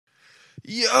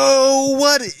Yo,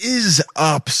 what is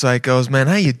up, psychos, man?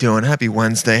 How you doing? Happy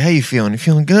Wednesday. How you feeling? You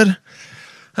feeling good?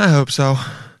 I hope so.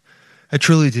 I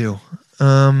truly do.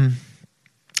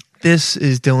 This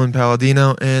is Dylan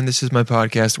Palladino, and this is my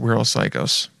podcast, We're All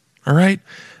Psychos. All right?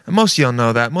 And most of y'all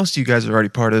know that. Most of you guys are already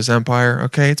part of this empire,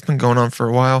 okay? It's been going on for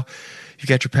a while. You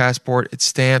got your passport. It's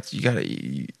stamped.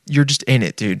 You're just in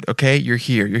it, dude, okay? You're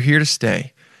here. You're here to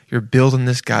stay. You're building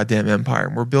this goddamn empire.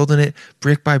 We're building it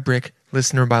brick by brick,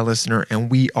 listener by listener, and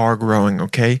we are growing,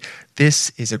 okay?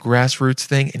 This is a grassroots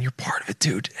thing, and you're part of it,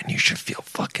 dude, and you should feel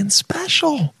fucking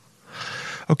special,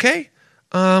 okay?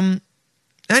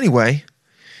 Anyway,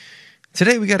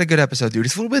 today we got a good episode, dude.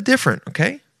 It's a little bit different,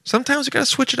 okay? Sometimes we got to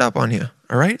switch it up on you,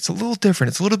 all right? It's a little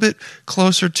different. It's a little bit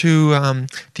closer to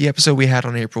the episode we had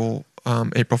on April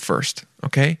 1st,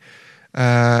 okay?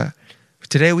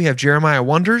 Today we have Jeremiah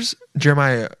Watkins.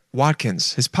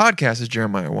 His podcast is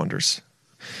Jeremiah Wonders.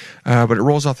 But it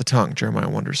rolls off the tongue, Jeremiah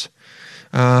Wonders.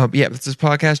 It's his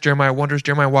podcast, Jeremiah Wonders.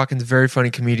 Jeremiah Watkins, very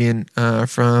funny comedian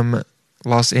from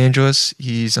Los Angeles.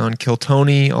 He's on Kill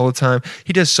Tony all the time.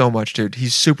 He does so much, dude.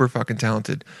 He's super fucking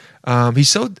talented. He's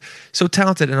so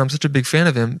talented, and I'm such a big fan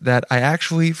of him that I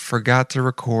actually forgot to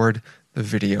record the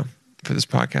video for this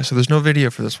podcast. So there's no video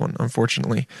for this one,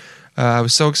 unfortunately. I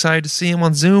was so excited to see him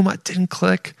on Zoom. I didn't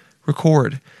click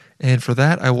record. And for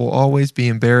that, I will always be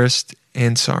embarrassed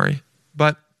and sorry.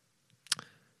 But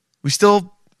we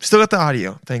still got the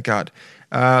audio, thank God.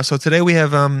 So today we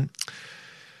have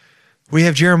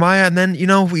Jeremiah, and then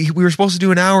we were supposed to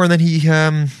do an hour, and then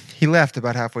he left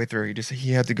about halfway through.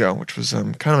 He had to go, which was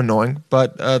kind of annoying.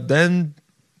 But then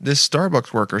this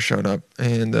Starbucks worker showed up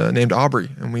and named Aubrey,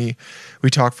 and we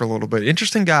talked for a little bit.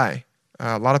 Interesting guy,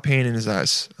 a lot of pain in his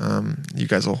eyes. You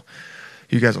guys will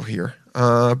hear.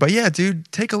 But yeah,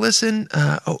 dude, take a listen.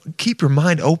 Keep your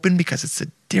mind open because it's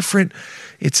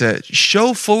a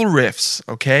show full of riffs,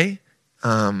 okay?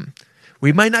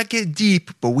 We might not get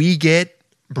deep, but we get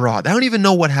broad. I don't even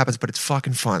know what happens, but it's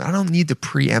fucking fun. I don't need to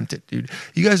preempt it, dude.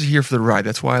 You guys are here for the ride.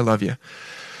 That's why I love you.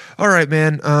 All right,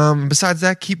 man. Besides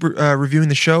that, keep reviewing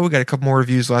the show. We got a couple more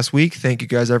reviews last week. Thank you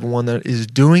guys, everyone that is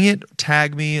doing it.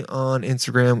 Tag me on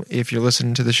Instagram if you're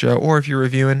listening to the show or if you're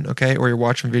reviewing, okay, or you're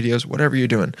watching videos, whatever you're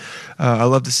doing. I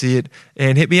love to see it.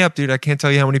 And hit me up, dude. I can't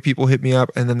tell you how many people hit me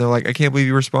up, and then they're like, I can't believe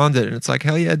you responded. And it's like,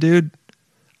 hell yeah, dude.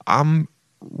 I'm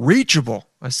reachable.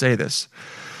 I say this.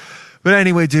 But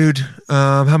anyway, dude,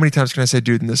 how many times can I say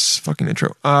dude in this fucking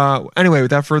intro? Anyway,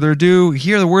 without further ado,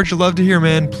 here are the words you love to hear,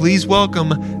 man. Please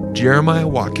welcome Jeremiah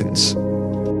Watkins. Are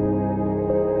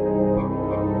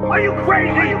you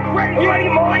crazy? Are you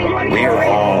crazy? We're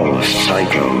all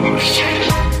psychos.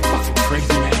 Crazy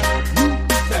man.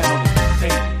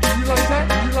 You realize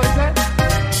that?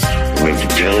 With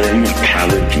Dylan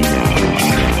Palladino.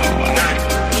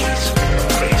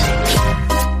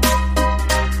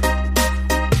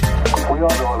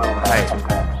 Hi,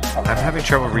 I'm having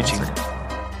trouble reaching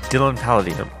Dylan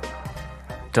Palladino.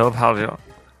 Dylan Palladino.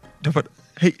 But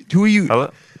hey, who are you?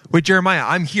 Hello? Wait, Jeremiah,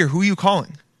 I'm here. Who are you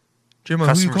calling? Jeremiah,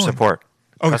 who are you Customer calling? support.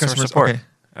 Oh, Customer support. Okay.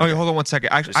 Okay, hold on one second.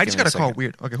 I just give me got a a call second.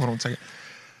 weird. Okay, hold on one second.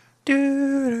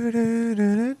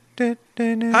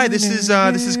 Hi, this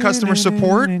is customer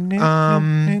support.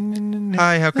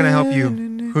 Hi, how can I help you?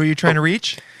 Who are you trying to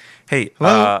reach? Hey,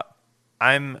 Hello?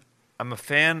 I'm a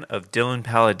fan of Dylan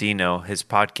Palladino, his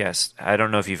podcast. I don't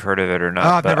know if you've heard of it or not. Oh,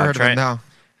 I've but never heard of him. No,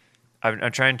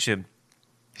 I'm trying to.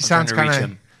 he sounds trying to kind reach of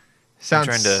him.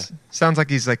 trying to- sounds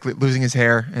like he's like losing his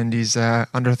hair, and he's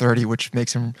under 30, which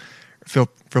makes him feel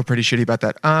pretty shitty about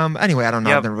that. Anyway, I don't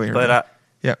know. Yeah, I've never really heard but of him.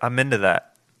 Yeah. I'm into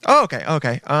that. Oh,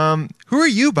 okay. Who are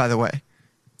you, by the way?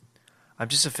 I'm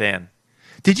just a fan.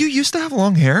 Did you used to have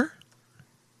long hair?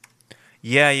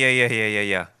 Yeah.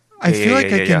 I feel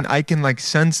like I can like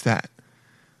sense that.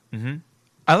 Mm-hmm.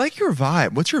 I like your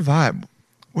vibe. What's your vibe?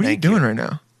 What are you Thank doing you. right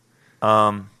now?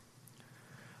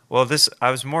 Well,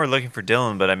 I was more looking for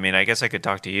Dylan, but I mean, I guess I could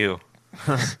talk to you.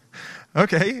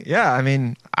 Okay, yeah. I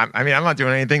mean, I'm not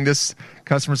doing anything. This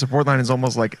customer support line is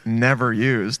almost like never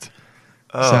used.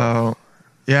 Oh, So,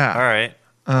 yeah. all right.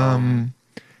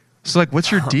 So, like,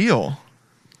 what's your deal?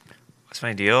 What's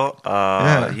my deal?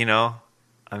 Yeah.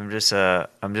 I'm just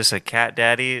a cat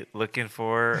daddy looking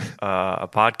for a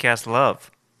podcast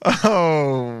love.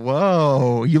 Oh,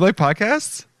 whoa! You like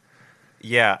podcasts?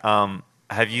 Yeah.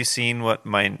 Have you seen what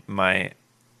my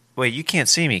Wait, you can't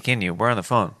see me, can you? We're on the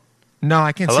phone. No,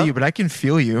 I can't Hello? see you, but I can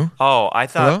feel you. Oh, I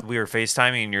thought Hello? we were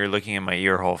FaceTiming and you were looking in my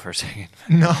ear hole for a second.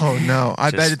 No.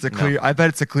 I bet Just- it's a no. clear. I bet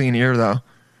it's a clean ear though.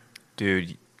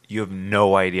 Dude, you have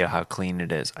no idea how clean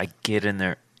it is. I get in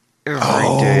there every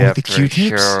Oh, day with the after a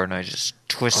Q-tips? shower and I just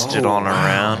twist it on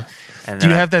around and Do then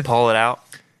you I have that- pull it out.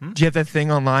 Do you have that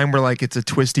thing online where like it's a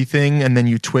twisty thing and then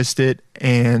you twist it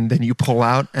and then you pull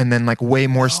out and then like way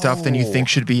more stuff than you think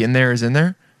should be in there is in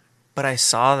there? But I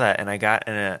saw that and I got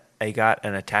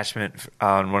an attachment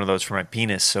on one of those for my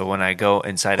penis. So when I go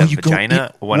inside a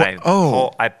vagina,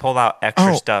 I pull out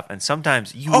extra stuff, and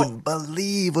sometimes you wouldn't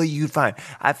believe what you'd find.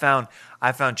 I found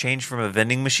change from a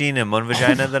vending machine in one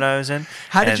vagina that I was in.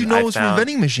 How did you know it was from a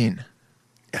vending machine?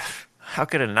 How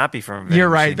could it not be from a vending machine? You're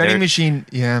right, vending machine.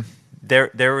 Yeah.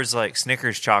 There was like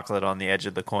Snickers chocolate on the edge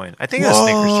of the coin. I think it was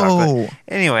Snickers chocolate.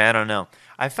 Anyway, I don't know.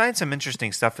 I find some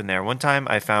interesting stuff in there. One time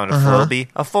I found a Flowbee,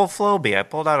 a full Flowbee. I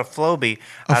pulled out a Flowbee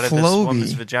out of this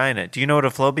woman's vagina. Do you know what a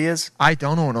Flowbee is? I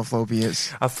don't know what a Flowbee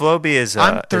is. A Flowbee is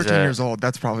I'm 13 years old.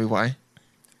 That's probably why.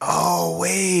 Oh,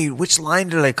 wait. Which line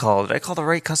did I call? Did I call the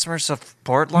right customer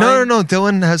support line? No.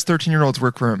 Dylan has 13-year-olds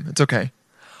work for him. It's okay.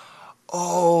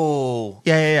 Oh.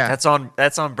 Yeah. That's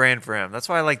on brand for him. That's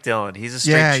why I like Dylan. He's a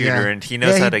straight shooter, and he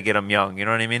knows how to get them young. You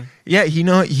know what I mean? Yeah,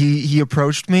 he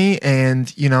approached me, and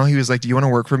he was like, "Do you want to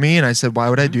work for me?" And I said, "Why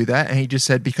would I do that?" And he just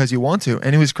said, "Because you want to."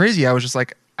 And it was crazy. I was just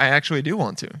like, "I actually do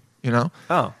want to." You know?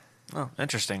 Oh,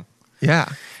 interesting. Yeah.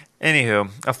 Anywho,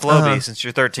 a Flowbee. Since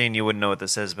you're 13, you wouldn't know what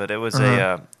this is, but it was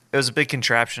a big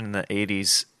contraption in the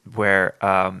 80s where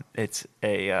it's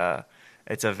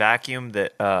a vacuum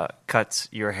that cuts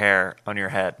your hair on your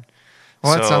head.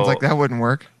 Well, that sounds like that wouldn't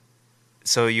work.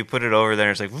 So you put it over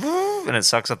there, and it's like, and it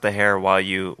sucks up the hair while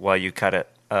you cut it.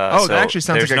 That actually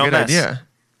sounds like a good idea.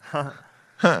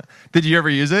 Did you ever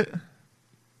use it?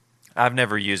 I've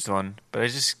never used one, but I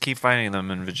just keep finding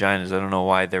them in vaginas. I don't know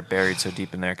why they're buried so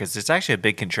deep in there, because it's actually a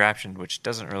big contraption, which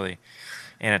doesn't really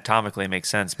anatomically make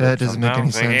sense. But that doesn't make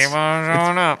any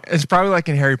sense. It's probably like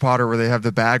in Harry Potter where they have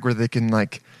the bag where they can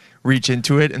like reach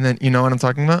into it, and then you know what I'm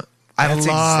talking about? That's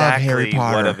love exactly Harry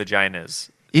Potter. what a vagina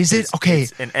is. Is it? Okay.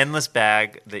 It's an endless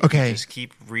bag that you just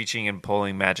keep reaching and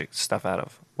pulling magic stuff out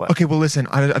of. What? Okay, well, listen,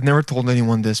 I've never told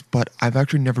anyone this, but I've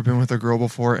actually never been with a girl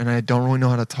before, and I don't really know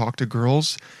how to talk to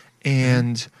girls,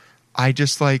 and I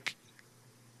just like,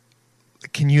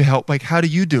 can you help? Like, how do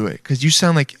you do it? Because you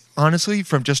sound like, honestly,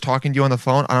 from just talking to you on the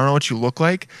phone, I don't know what you look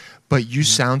like, but you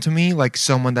sound to me like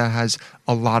someone that has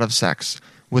a lot of sex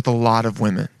with a lot of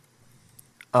women.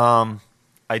 I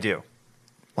do.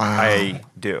 Wow. I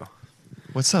do.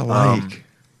 What's that like?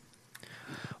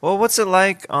 Well, what's it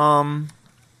like?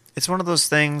 It's one of those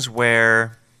things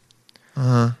where.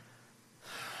 How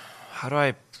do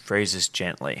I phrase this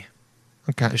gently?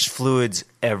 Okay. There's fluids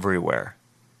everywhere.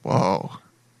 Whoa.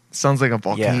 Sounds like a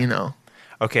volcano.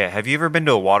 Yeah. Okay. Have you ever been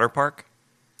to a water park?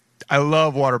 I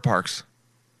love water parks.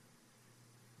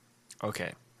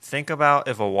 Okay. Think about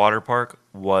if a water park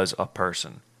was a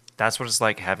person. That's what it's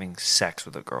like having sex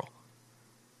with a girl.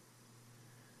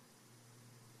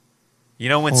 You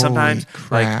know when sometimes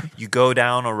like you go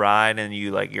down a ride and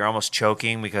you're almost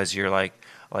choking because you're like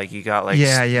you got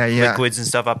liquids and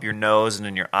stuff up your nose and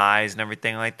in your eyes and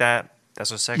everything like that. That's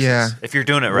what sex is. If you're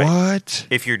doing it right. What?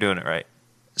 If you're doing it right.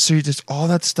 So you just all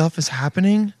that stuff is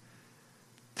happening?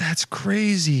 That's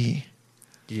crazy.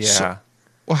 Yeah. So,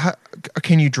 well,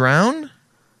 can you drown?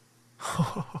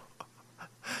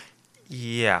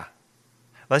 Yeah.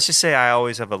 Let's just say I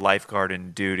always have a lifeguard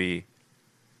in duty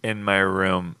in my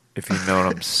room, if you know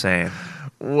what I'm saying.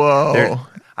 Whoa.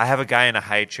 I have a guy in a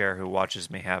high chair who watches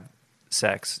me have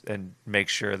sex and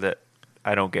makes sure that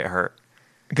I don't get hurt.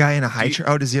 A guy in a high chair?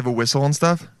 Oh, does he have a whistle and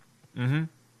stuff? Mm-hmm.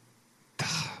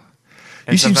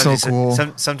 You seem so cool.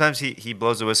 Sometimes he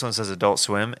blows a whistle and says adult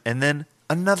swim, and then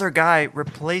another guy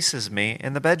replaces me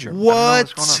in the bedroom. What? I don't know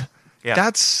what's going on. Yeah.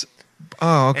 That's...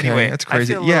 Oh, okay. Anyway, that's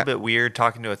crazy. I feel a little bit weird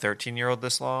talking to a 13-year-old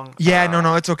this long. Yeah,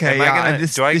 no, it's okay.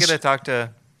 Do I get to talk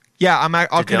to... Yeah,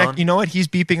 I'll connect. Dylan? You know what? He's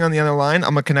beeping on the other line.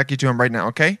 I'm gonna connect you to him right now.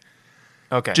 Okay.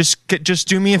 Okay. Just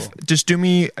do me. Just do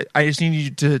me. I just need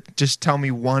you to just tell me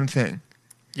one thing.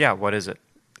 Yeah. What is it?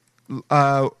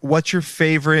 What's your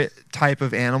favorite type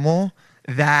of animal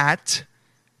that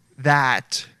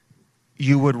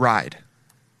you would ride?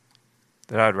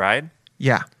 That I'd ride?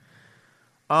 Yeah.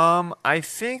 I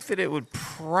think that it would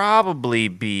probably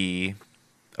be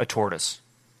a tortoise.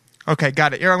 Okay,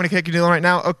 got it. Here, I'm gonna connect you to Dylan right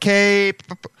now. Okay.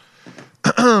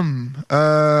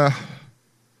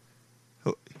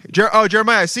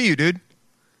 Jeremiah, I see you, dude.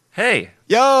 Hey.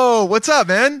 Yo, what's up,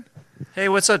 man? Hey,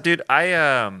 what's up, dude?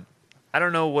 I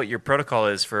don't know what your protocol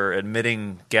is for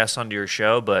admitting guests onto your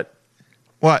show, but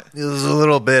what? It was a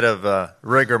little bit of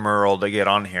rigmarole to get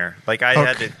on here. Like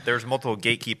there's multiple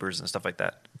gatekeepers and stuff like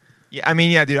that. Yeah, I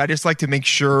mean, yeah, dude. I just like to make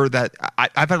sure that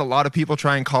I've had a lot of people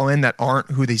try and call in that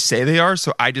aren't who they say they are,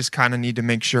 so I just kind of need to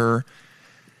make sure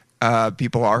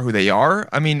people are who they are.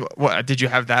 I mean, what, did you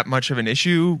have that much of an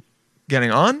issue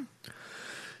getting on?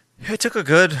 It took a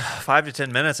good 5 to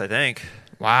 10 minutes, I think.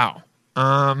 Wow.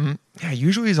 Yeah,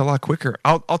 usually it's a lot quicker.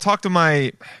 I'll talk to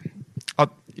my.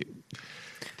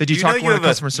 Did you talk to one of the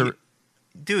customer service?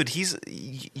 Dude, do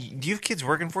you have kids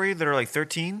working for you that are like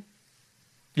 13?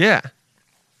 Yeah.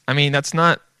 I mean, that's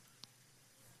not.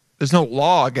 There's no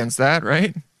law against that,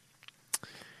 right?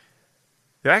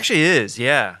 There actually is,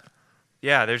 yeah.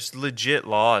 Yeah, there's legit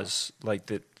laws like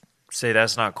that say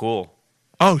that's not cool.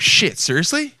 Oh shit!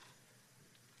 Seriously?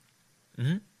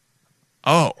 Mm-hmm.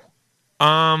 Oh,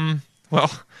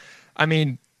 well, I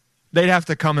mean, they'd have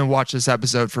to come and watch this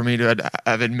episode for me to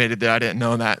have admitted that I didn't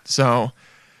know that. So,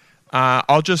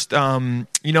 I'll just,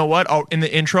 you know what? In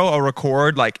the intro, I'll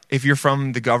record like if you're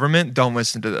from the government, don't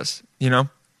listen to this. You know,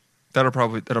 that'll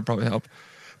probably help.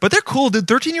 But they're cool, dude.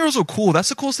 13-year-olds are cool. That's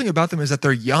the coolest thing about them is that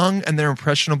they're young and they're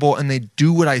impressionable and they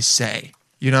do what I say.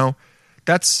 You know,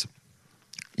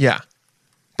 yeah.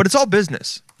 But it's all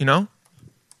business. You know.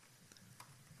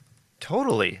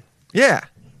 Totally. Yeah.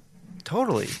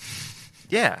 Totally.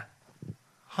 Yeah.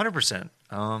 100%.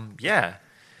 Yeah.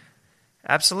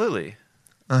 Absolutely.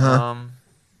 Uh-huh.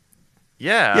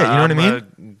 Yeah. Yeah, you know what I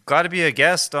mean? Glad to be a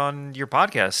guest on your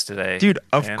podcast today. Dude,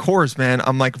 of course, man.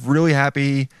 I'm like really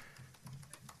happy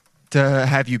to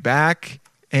have you back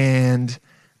and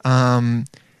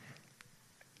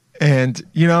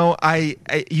you know,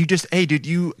 you just hey dude,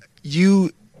 you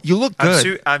look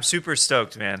good. I'm super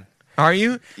stoked, man. Are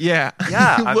you? Yeah.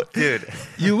 Yeah, dude.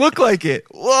 You look like it.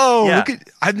 Whoa. Yeah.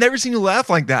 I've never seen you laugh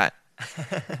like that.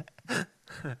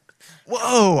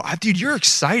 Whoa. Dude, you're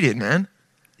excited, man.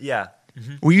 Yeah.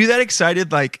 Mm-hmm. Were you that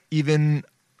excited, like, even,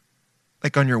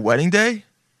 like, on your wedding day?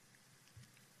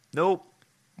 Nope.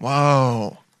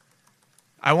 Whoa.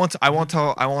 I won't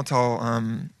tell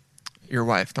your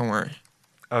wife. Don't worry.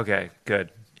 Okay, good.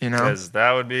 You know? Because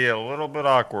that would be a little bit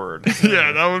awkward.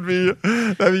 Yeah, that'd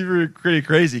be pretty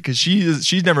crazy because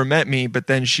she's never met me, but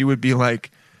then she would be like,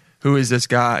 "Who is this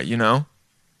guy?" You know?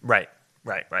 Right.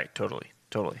 Totally.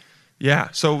 Yeah.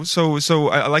 So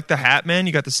I like the hat, man.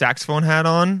 You got the saxophone hat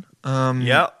on.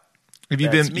 Yep. Have you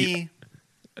That's been? me.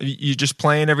 You just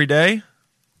playing every day?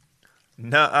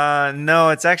 No.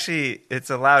 It's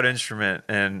a loud instrument,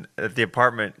 and at the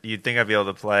apartment, you'd think I'd be able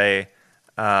to play.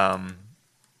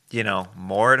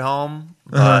 More at home,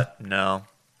 but no.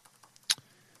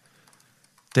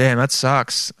 Damn, that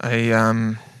sucks. I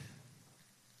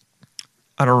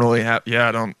don't really have. Yeah,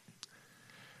 I don't.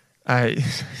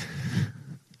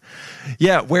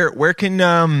 Yeah, where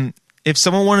can if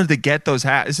someone wanted to get those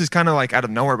hats? This is kind of like out of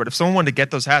nowhere, but if someone wanted to get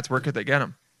those hats, where could they get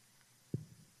them?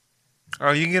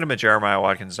 Oh, you can get them at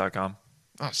jeremiahwatkins.com.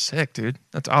 Oh, sick, dude.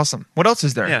 That's awesome. What else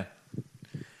is there? Yeah.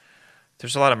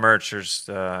 There's a lot of merch.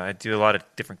 I do a lot of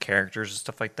different characters and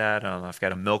stuff like that. I've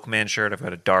got a Milkman shirt. I've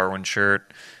got a Darwin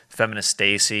shirt. Feminist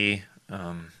Stacy.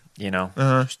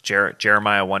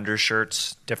 Jeremiah Wonder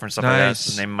shirts. Different stuff like that.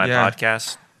 That's the name of my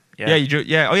podcast. Yeah, you do.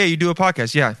 Yeah, you do a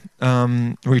podcast. Yeah,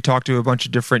 where you talk to a bunch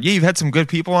of different. Yeah, you've had some good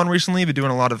people on recently. You've been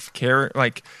doing a lot of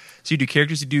so you do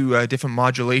characters. You do different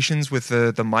modulations with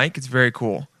the mic. It's very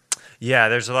cool. Yeah,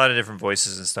 there's a lot of different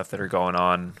voices and stuff that are going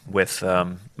on with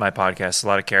my podcast. A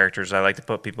lot of characters. I like to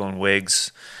put people in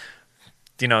wigs.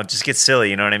 Just get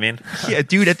silly. You know what I mean? Yeah,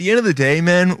 dude. At the end of the day,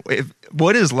 man,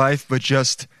 what is life but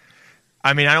just?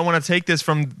 I mean, I don't want to take this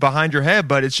from behind your head,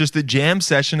 but it's just a jam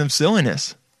session of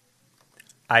silliness.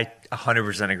 I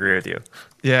 100% agree with you.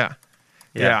 Yeah.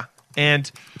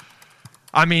 And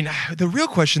I mean, the real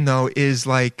question though is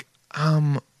like,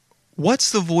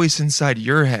 what's the voice inside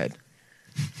your head?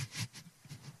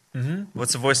 Mm-hmm.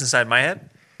 What's the voice inside my head?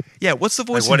 Yeah, what's the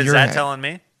voice in your head? What is that head? telling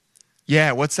me?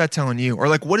 Yeah, what's that telling you? Or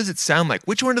like, what does it sound like?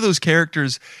 Which one of those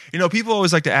characters, people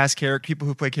always like to ask people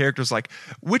who play characters like,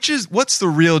 what's the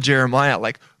real Jeremiah?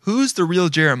 Like, who's the real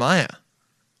Jeremiah?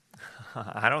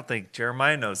 I don't think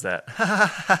Jeremiah knows that.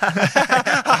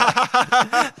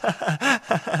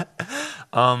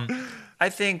 I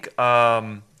think,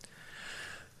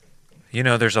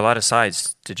 there's a lot of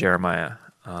sides to Jeremiah.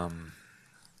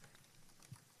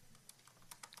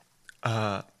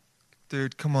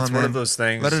 Dude, come on, it's man. One of those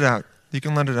things. Let it out. You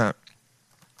can let it out.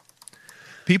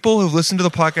 People who've listened to the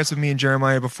podcast with me and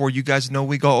Jeremiah before, you guys know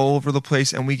we go all over the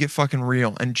place and we get fucking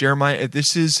real. And Jeremiah, if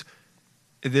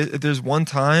there's one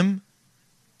time,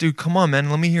 dude, come on, man.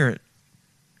 Let me hear it.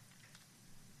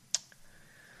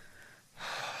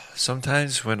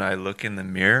 Sometimes when I look in the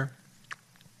mirror,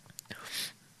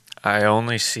 I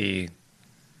only see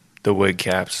the wig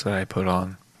caps that I put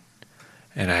on.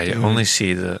 And I only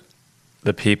see the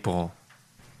people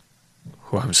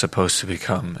who I'm supposed to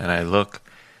become. And I look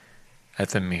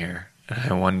at the mirror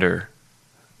and I wonder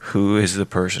who is the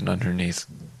person underneath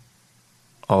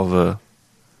all the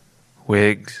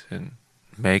wigs and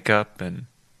makeup and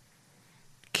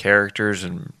characters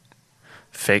and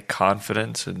fake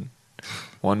confidence and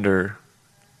wonder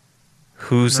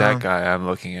who's that guy I'm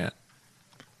looking at.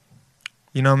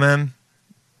 You know, man,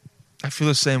 I feel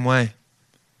the same way.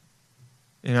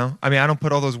 You know, I mean, I don't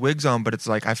put all those wigs on, but it's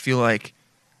like I feel like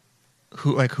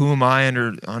who am I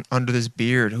under this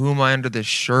beard? Who am I under this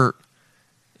shirt?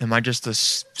 Am I just a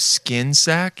skin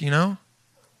sack? You know.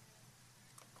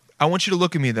 I want you to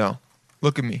look at me though.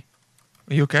 Look at me.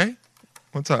 Are you okay?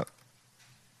 What's up?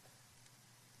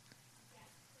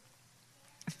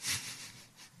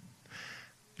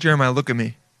 Jeremiah, look at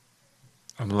me.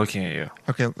 I'm looking at you.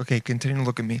 Okay, continue to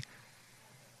look at me.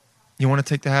 You want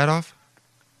to take the hat off?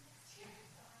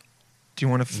 Do you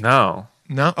want to? No.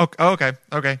 No? Oh, okay.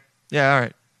 Yeah, all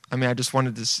right. I mean, I just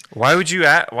wanted to. Why would you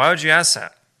ask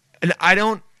that? And I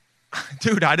don't,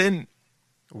 dude. I didn't.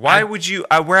 Why would you?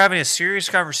 We're having a serious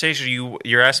conversation.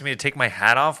 You're asking me to take my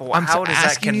hat off. How does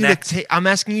that connect? I'm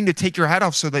asking you to take your hat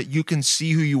off so that you can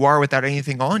see who you are without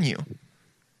anything on you.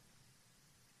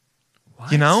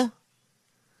 What? You know?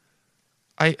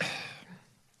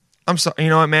 I'm sorry. You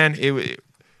know what, man?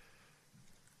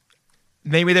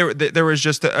 Maybe there was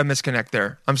just a misconnect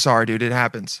there. I'm sorry, dude. It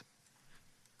happens.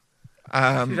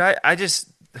 Dude,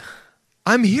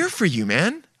 I'm here for you,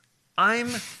 man. I'm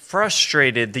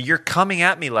frustrated that you're coming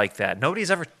at me like that. Nobody's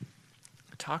ever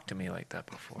talked to me like that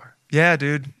before. Yeah,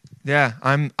 dude. Yeah,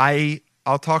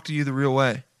 I'll talk to you the real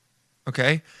way.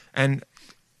 Okay? And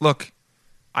look,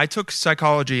 I took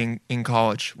psychology in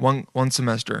college, one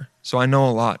semester, so I know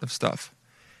a lot of stuff.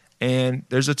 And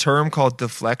there's a term called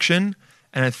deflection,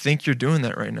 and I think you're doing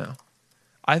that right now.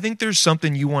 I think there's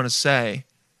something you want to say,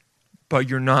 but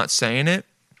you're not saying it.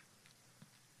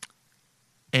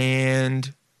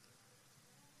 And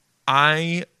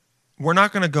we're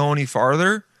not going to go any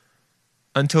farther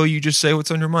until you just say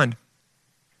what's on your mind.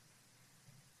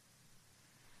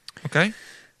 Okay?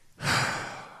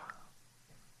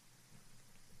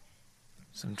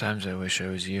 Sometimes I wish I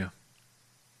was you.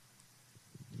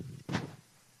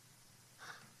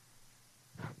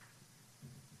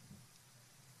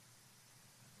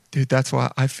 Dude, that's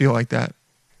why I feel like that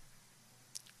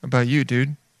about you,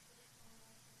 dude.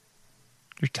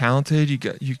 You're talented.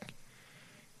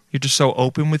 You're just so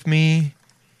open with me.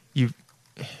 You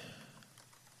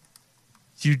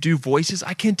do voices.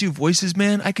 I can't do voices,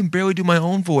 man. I can barely do my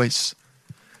own voice.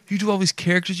 You do all these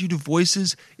characters. You do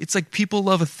voices. It's like people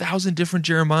love 1,000 different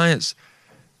Jeremiahs.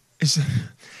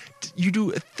 You do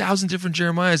 1,000 different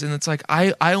Jeremiahs, and it's like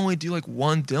I only do like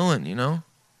one Dylan, you know?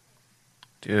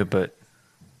 Dude, but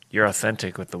you're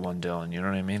authentic with the one Dylan. You know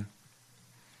what I mean?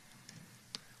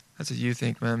 That's what you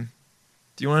think, man.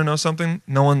 Do you want to know something?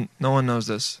 No one knows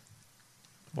this.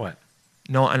 What?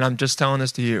 No, and I'm just telling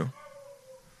this to you.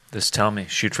 Just tell me.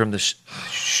 Shoot from the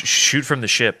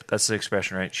ship. That's the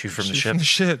expression, right? Shoot from the ship. Shoot from the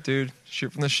ship, dude.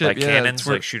 Shoot from the ship. Like cannons,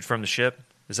 like shoot from the ship.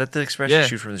 Is that the expression? Yeah.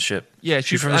 Shoot from the ship. Yeah,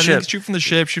 shoot from the ship. Shoot from the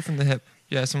ship. Shoot from the hip.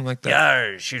 Yeah, something like that.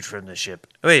 Yeah, shoot from the ship.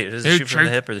 Wait, is it shoot from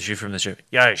the hip or the shoot from the ship?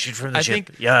 Yeah, shoot from the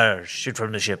ship. Yeah, shoot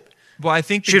from the ship. Well, I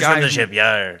think shoot from the ship.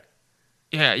 Yeah.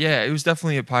 Yeah. It was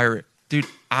definitely a pirate, dude.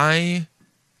 I'm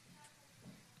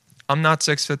not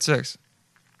 6'6".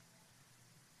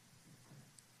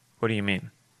 What do you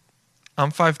mean?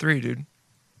 I'm 5'3", dude.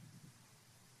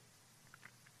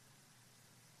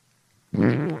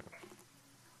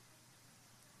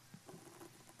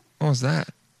 What was that?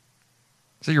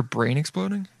 Is that your brain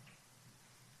exploding?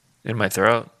 In my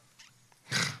throat.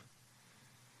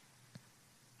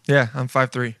 Yeah, I'm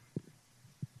 5'3".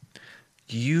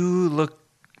 You look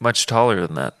much taller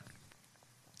than that.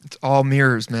 It's all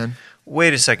mirrors, man.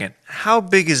 Wait a second. How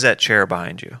big is that chair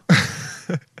behind you?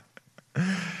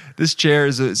 This chair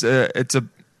is it's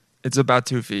about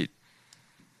 2 feet.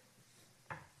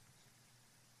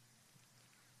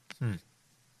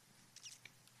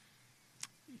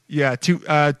 Yeah, 2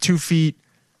 feet.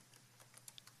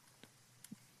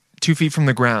 2 feet from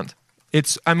the ground.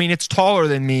 It's taller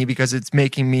than me because it's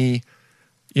making me,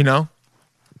 you know.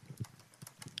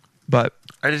 But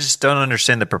I just don't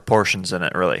understand the proportions in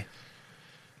it, really.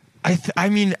 I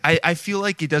feel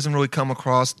like it doesn't really come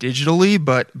across digitally,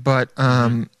 but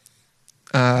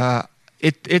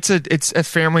it's a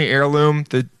family heirloom.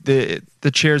 The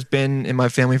chair's been in my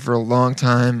family for a long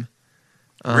time.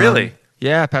 Really?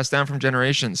 Yeah, passed down from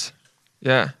generations.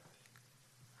 Yeah.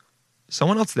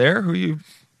 Someone else there? Who are you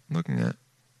looking at?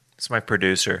 It's my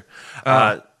producer.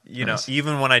 Nice.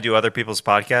 Even when I do other people's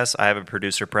podcasts, I have a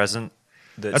producer present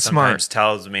that That's sometimes smart.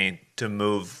 tells me to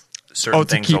move certain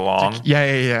things along.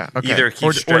 Yeah. Okay. Either keep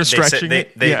or to stretching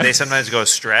they sometimes go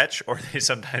stretch, or they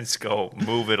sometimes go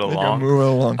move it along. Move it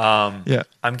along.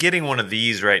 I'm getting one of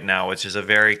these right now, which is a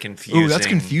very confusing. Ooh, that's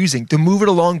confusing. To move it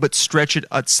along, but stretch it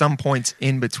at some points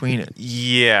in between it.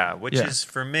 Yeah, which is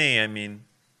for me. I mean,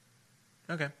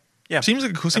 okay. Yeah, seems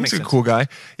like a cool guy.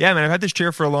 Yeah, man, I've had this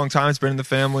chair for a long time. It's been in the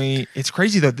family. It's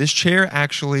crazy though. This chair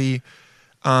actually,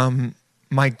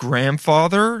 my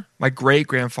grandfather, my great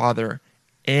grandfather,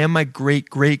 and my great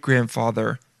great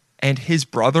grandfather and his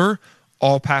brother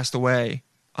all passed away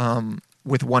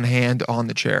with one hand on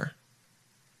the chair.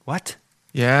 What?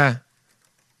 Yeah.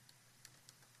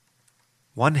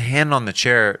 One hand on the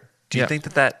chair. Do you think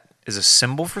that is a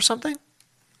symbol for something?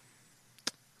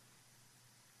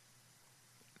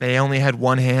 They only had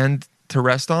one hand to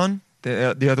rest on.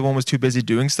 The other one was too busy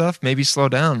doing stuff. Maybe slow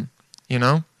down, you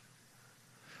know?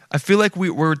 I feel like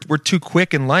we're too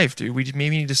quick in life, dude. We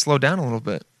maybe need to slow down a little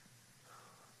bit.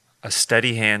 A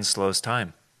steady hand slows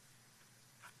time.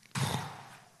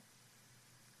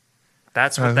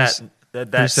 That's what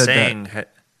that saying.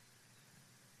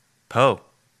 Poe.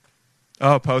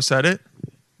 Oh, Poe said it?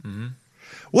 Mm-hmm.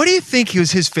 What do you think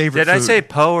was his favorite food? Did I say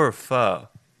Poe or pho?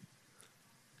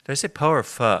 Did I say Poe or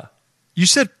pho? You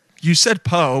said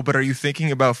Poe, but are you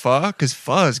thinking about pho? Because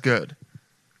pho is good.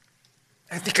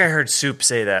 I think I heard Soup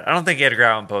say that. I don't think Edgar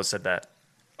Allan Poe said that.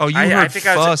 Oh, heard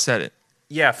pho said it.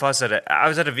 Yeah, pho said it. I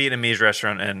was at a Vietnamese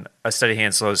restaurant, and a steady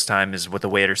hand slows time is what the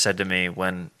waiter said to me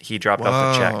when he dropped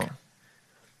off the check.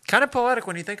 Kind of poetic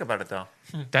when you think about it, though.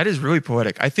 That is really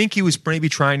poetic. I think he was maybe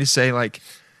trying to say, like,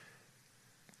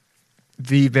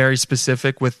 the very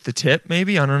specific with the tip,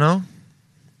 maybe? I don't know.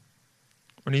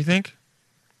 What do you think?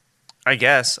 I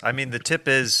guess. I mean, the tip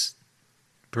is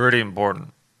pretty important.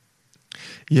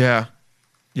 Yeah.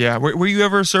 Yeah. Were you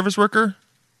ever a service worker?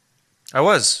 I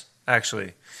was,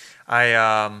 actually.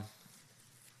 I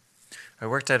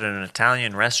worked at an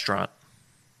Italian restaurant.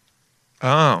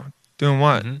 Oh, doing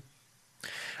what? Mm-hmm.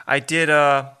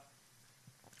 I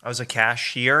was a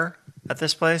cashier at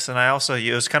this place, and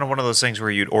it was kind of one of those things where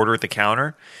you'd order at the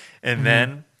counter, and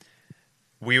then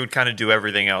we would kind of do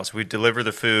everything else. We'd deliver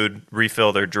the food,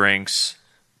 refill their drinks,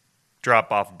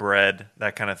 drop off bread,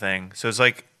 that kind of thing. So it's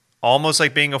like almost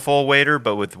like being a full waiter,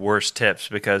 but with worse tips,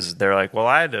 because they're like, well,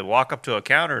 I had to walk up to a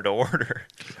counter to order.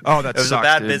 Oh, that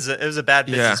sucks, dude. It was a bad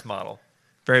business model.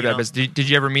 Very bad business. Did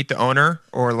you ever meet the owner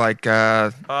or like? Yeah,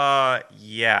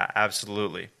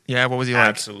 absolutely. Yeah, what was he like?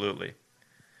 Absolutely.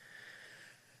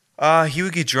 He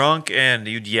would get drunk and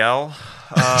he'd yell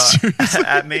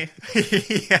at me.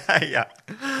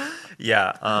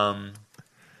 Yeah.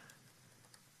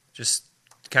 Just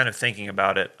kind of thinking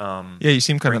about it. You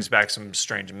seem kind brings back some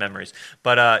strange memories.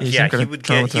 But he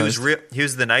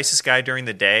was the nicest guy during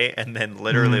the day, and then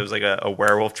literally it was like a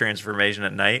werewolf transformation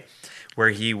at night, where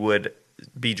he would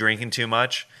be drinking too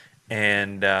much,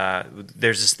 and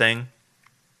there's this thing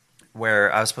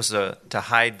where I was supposed to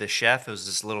hide the chef. It was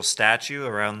this little statue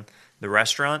around the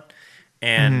restaurant,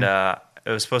 and it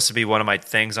was supposed to be one of my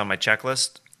things on my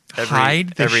checklist.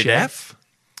 Hide the chef? Day.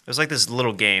 It was like this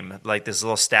little game, like this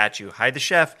little statue. Hide the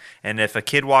chef, and if a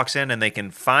kid walks in and they can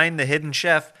find the hidden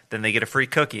chef, then they get a free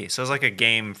cookie. So it was like a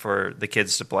game for the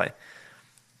kids to play.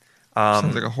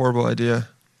 Sounds like a horrible idea.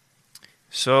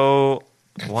 So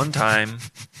one time,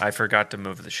 I forgot to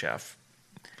move the chef.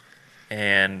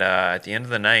 And at the end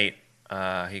of the night,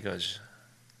 he goes,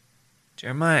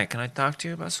 Jeremiah, can I talk to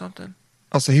you about something?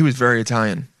 Also, he was very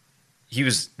Italian. He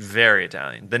was very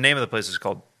Italian. The name of the place is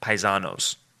called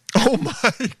Paisanos. Oh, my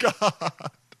God.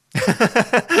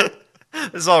 This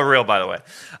is all real, by the way.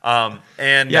 I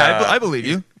believe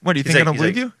you. What, do you think I don't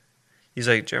believe you? He's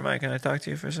like, Jeremiah, can I talk to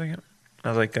you for a second? I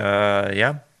was like,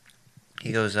 yeah.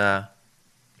 He goes,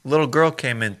 little girl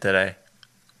came in today.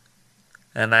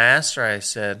 And I asked her, I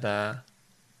said,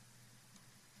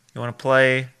 you want to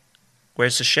play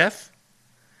Where's the Chef?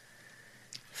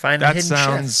 Find a hidden chef. That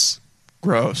sounds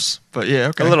gross, but yeah,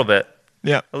 okay. A little bit.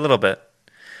 Yeah. A little bit.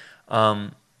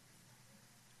 And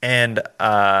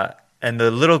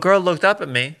the little girl looked up at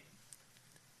me,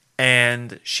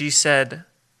 and she said,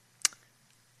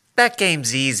 that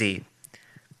game's easy.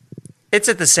 It's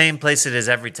at the same place it is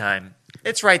every time.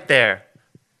 It's right there.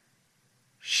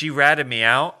 She ratted me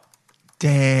out.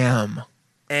 Damn.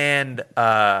 And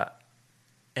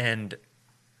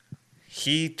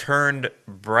he turned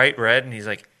bright red, and he's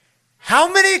like,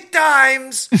 how many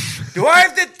times do I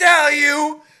have to tell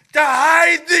you to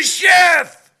hide the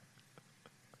chef?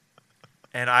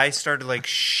 And I started like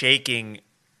shaking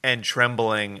and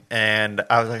trembling, and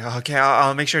I was like, okay,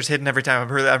 I'll make sure it's hidden every time.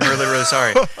 I'm really, really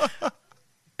sorry.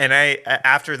 And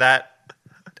after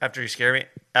he scared me,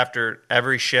 after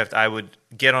every shift, I would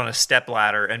get on a step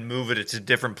ladder and move it to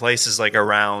different places, like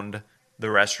around the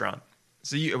restaurant.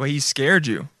 So he scared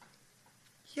you.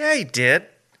 Yeah, he did.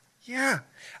 Yeah.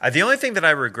 The only thing that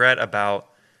I regret about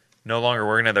no longer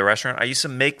working at the restaurant, I used to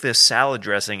make this salad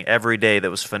dressing every day that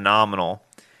was phenomenal,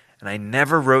 and I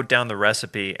never wrote down the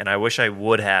recipe, and I wish I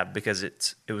would have because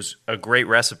it was a great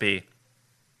recipe,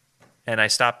 and I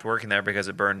stopped working there because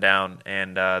it burned down,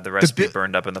 and the recipe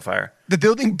burned up in the fire. The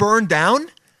building burned down?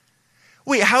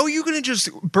 Wait, how are you going to just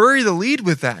bury the lead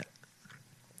with that?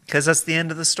 Because that's the end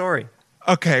of the story.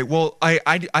 Okay, well,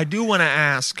 I do want to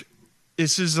ask,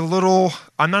 this is a little,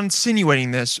 I'm not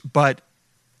insinuating this, but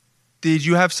did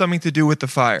you have something to do with the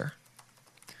fire?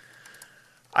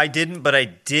 I didn't, but I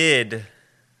did.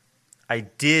 I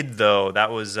did, though.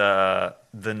 That was the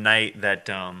night that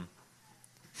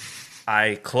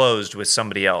I closed with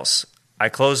somebody else. I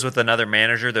closed with another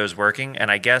manager that was working, and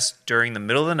I guess during the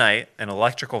middle of the night, an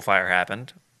electrical fire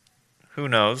happened. Who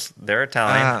knows? They're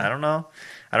Italian. I don't know.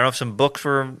 I don't know if some books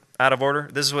were out of order.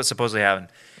 This is what supposedly happened.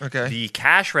 Okay. The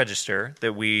cash register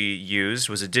that we used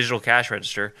was a digital cash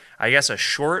register. I guess a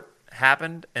short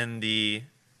happened in the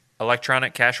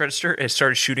electronic cash register. It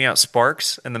started shooting out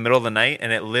sparks in the middle of the night,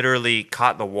 and it literally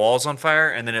caught the walls on fire,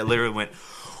 and then it literally went...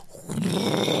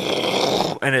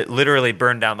 and it literally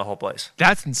burned down the whole place.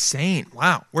 That's insane.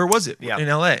 Wow. Where was it? Yeah. In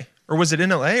L.A.? Or was it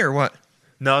in L.A. or what?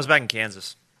 No, I was back in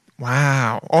Kansas.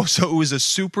 Wow. Oh, so it was a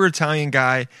super Italian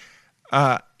guy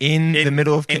in the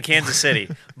middle of... In Kansas City.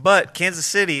 But Kansas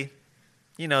City,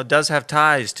 does have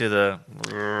ties to the...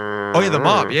 Oh, yeah, the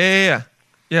mob. Yeah.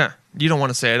 Yeah. You don't want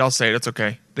to say it. I'll say it. It's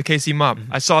okay. The KC mob.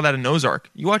 I saw that in Ozark.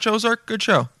 You watch Ozark? Good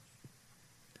show.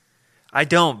 I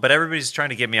don't, but everybody's trying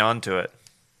to get me onto it.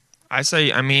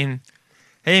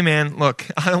 Hey, man, look,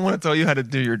 I don't want to tell you how to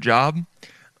do your job,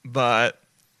 but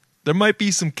there might be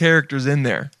some characters in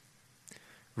there.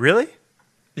 Really?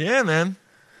 Yeah, man.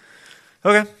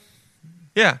 Okay.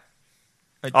 Yeah.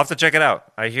 I'll have to check it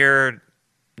out. I hear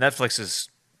Netflix has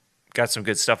got some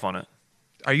good stuff on it.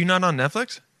 Are you not on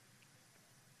Netflix?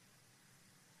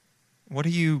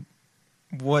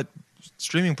 What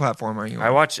streaming platform are you on?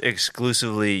 I watch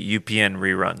exclusively UPN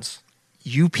reruns.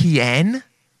 UPN?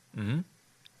 Mm-hmm.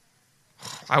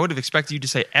 I would have expected you to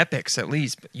say Epix at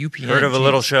least, but UPN. Heard of a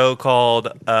little show called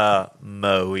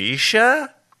Moesha?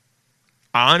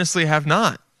 I honestly have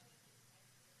not.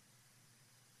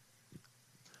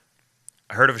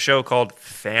 I heard of a show called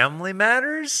Family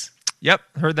Matters? Yep,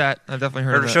 heard that. I've definitely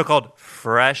heard of a show called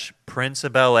Fresh Prince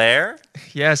of Bel-Air?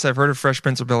 Yes, I've heard of Fresh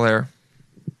Prince of Bel-Air.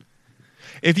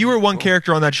 If you were one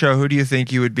character on that show, who do you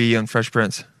think you would be on Fresh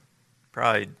Prince?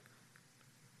 Probably.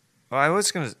 Well,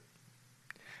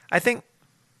 I think.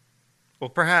 Well,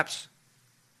 perhaps.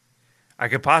 I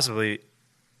could possibly.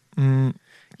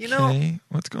 Okay.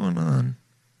 What's going on?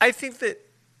 I think that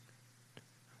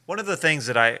one of the things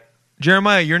that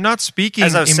Jeremiah, you're not speaking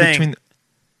as I was in saying, between.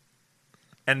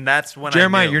 And that's when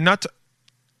Jeremiah, I you're not.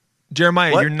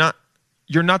 Jeremiah, what?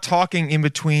 You're not talking in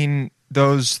between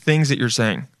those things that you're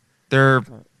saying.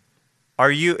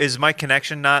 Is my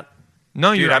connection not?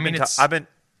 No, dude,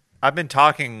 I've been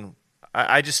talking.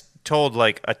 I just told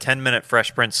like a 10-minute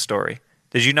Fresh Prince story.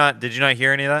 Did you not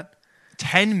hear any of that?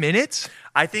 10 minutes?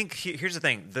 I think here's the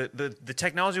thing. The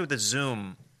technology with the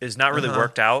Zoom is not really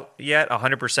worked out yet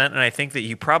 100%, and I think that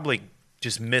you probably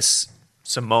just miss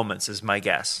some moments is my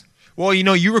guess. Well,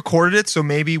 you recorded it, so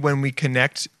maybe when we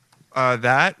connect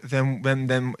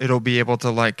then it'll be able to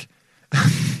like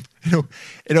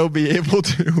it'll be able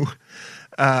to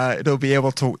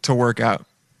work out.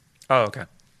 Oh, okay.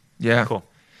 Yeah. Cool.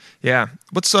 Yeah.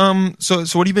 What's so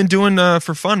what have you been doing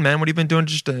for fun, man? What have you been doing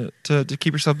just to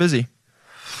keep yourself busy?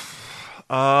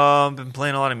 Been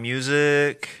playing a lot of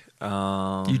music.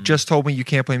 You just told me you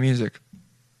can't play music.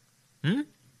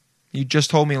 You just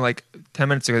told me like 10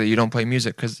 minutes ago that you don't play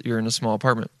music because you're in a small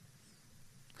apartment.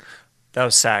 That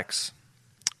was sax.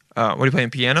 What are you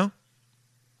playing, piano?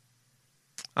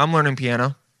 I'm learning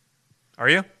piano. Are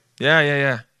you?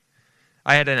 Yeah.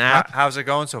 I had an app. How's it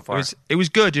going so far? It was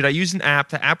good, dude. I used an app.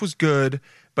 The app was good,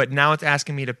 but now it's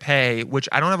asking me to pay, which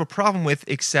I don't have a problem with,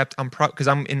 except because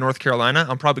I'm in North Carolina.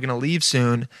 I'm probably going to leave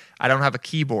soon. I don't have a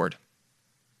keyboard.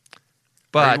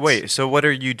 But wait, so what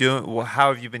are you doing?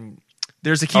 How have you been?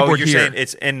 There's a keyboard here. You're saying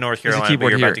it's in North Carolina, but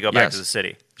you're about to go back to the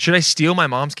city. Should I steal my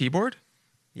mom's keyboard?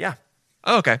 Yeah.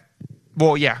 Oh, okay.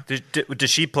 Well, yeah. Does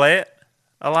she play it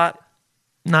a lot?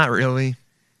 Not really.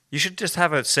 You should just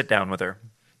have a sit down with her.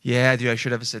 Yeah, dude, I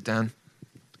should have a sit down.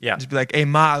 Yeah. Just be like, hey,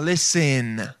 Ma,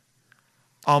 listen.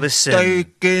 I'm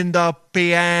taking the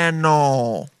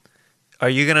piano. Are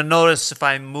you gonna notice if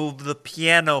I move the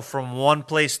piano from one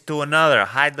place to another?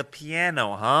 Hide the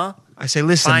piano, huh? I say,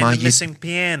 listen, Find Ma, the missing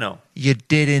piano. you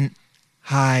didn't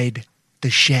hide the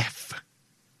chef.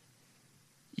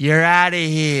 You're out of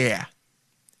here.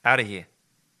 Out of here.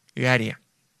 You're out of here.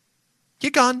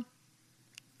 You're gone.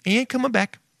 You ain't coming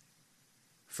back.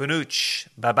 Fanuch.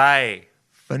 Bye-bye.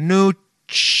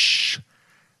 Fanuch.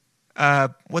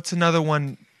 What's another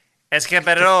one?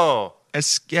 Escapero.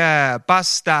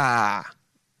 Pasta.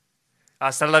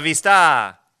 Hasta la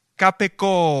vista.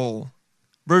 Capecol.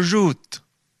 Berjout.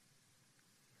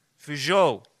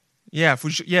 Fujot. Yeah,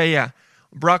 yeah.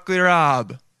 Broccoli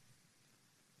Rob.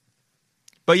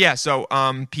 But yeah, so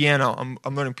piano.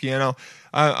 I'm learning piano.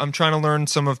 I'm trying to learn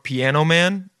some of Piano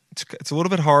Man. It's a little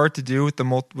bit hard to do with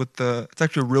the. It's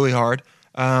actually really hard.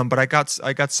 But I got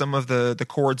some of the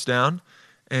chords down,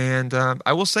 and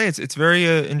I will say it's very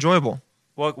enjoyable.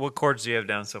 What chords do you have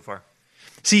down so far?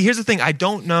 See, here's the thing. I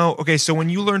don't know. Okay, so when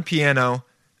you learn piano,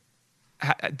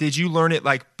 did you learn it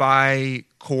like by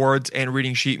chords and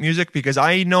reading sheet music? Because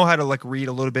I know how to like read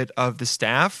a little bit of the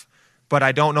staff, but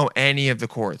I don't know any of the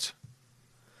chords.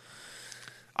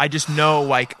 I just know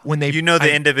like when they. You know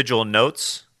the individual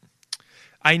notes?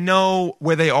 I know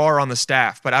where they are on the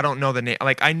staff, but I don't know the name.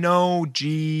 Like I know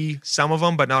G, some of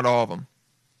them, but not all of them.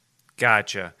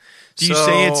 Gotcha. Do you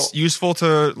say it's useful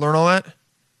to learn all that?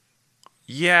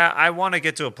 Yeah, I want to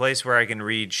get to a place where I can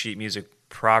read sheet music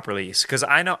properly, because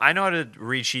I know how to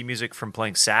read sheet music from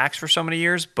playing sax for so many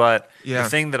years. But the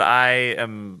thing that I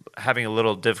am having a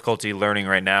little difficulty learning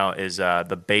right now is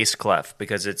the bass clef,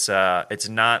 because it's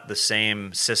not the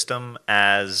same system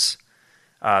as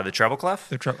the treble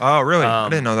clef. Oh, really? I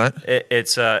didn't know that.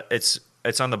 It's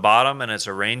on the bottom and it's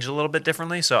arranged a little bit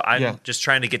differently. So I'm just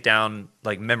trying to get down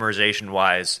like memorization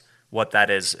wise what that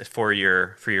is for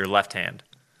your left hand.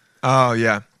 Oh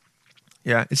yeah.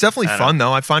 Yeah, it's definitely fun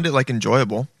though. I find it like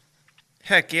enjoyable.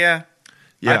 Heck yeah.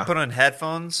 I put on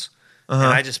headphones and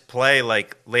I just play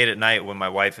like late at night when my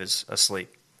wife is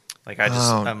asleep. Like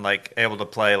I'm like able to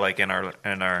play like in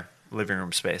our living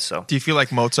room space. So do you feel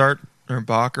like Mozart or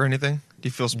Bach or anything? Do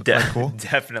you feel cool?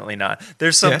 Definitely not.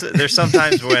 There's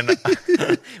sometimes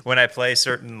when I play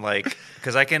certain like,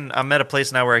 because I'm at a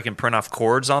place now where I can print off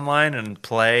chords online and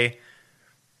play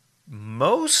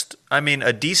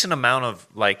a decent amount of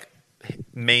like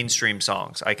mainstream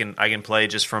songs. I can play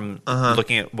just from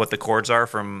looking at what the chords are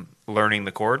from learning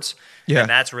the chords. Yeah. And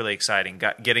that's really exciting.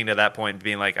 Getting to that point,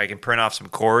 being like I can print off some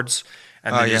chords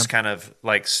and then just kind of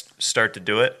like start to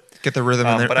do it. Get the rhythm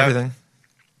in there, everything.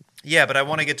 But I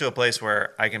want to get to a place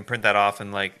where I can print that off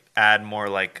and like add more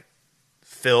like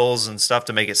fills and stuff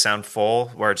to make it sound full,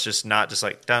 where it's just not just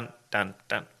like dun dun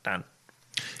dun dun.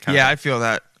 Yeah, I feel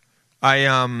that.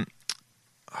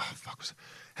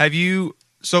 Have you?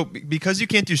 So because you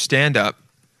can't do stand up,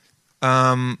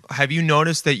 have you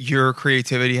noticed that your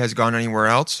creativity has gone anywhere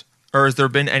else, or has there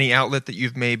been any outlet that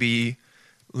you've maybe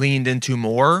leaned into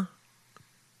more?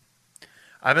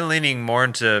 I've been leaning more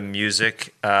into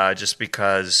music just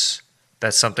because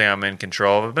that's something I'm in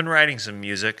control of. I've been writing some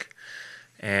music,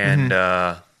 and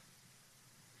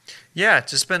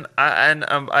it's just been.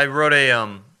 I wrote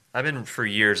I've been for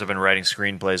years. I've been writing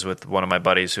screenplays with one of my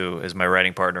buddies who is my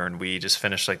writing partner, and we just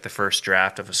finished like the first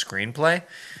draft of a screenplay.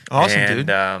 Awesome, dude.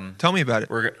 Tell me about it.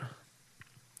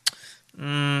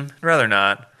 Rather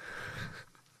not.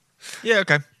 Yeah.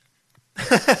 Okay.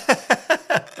 All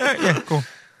right, yeah. Cool.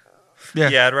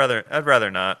 Yeah, I'd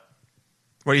rather not.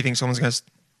 What do you think?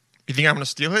 You think I'm gonna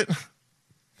steal it?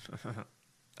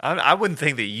 I wouldn't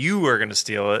think that you were gonna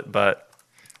steal it, but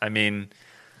I mean,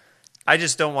 I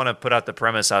just don't want to put out the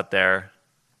premise out there.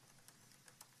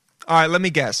 All right, let me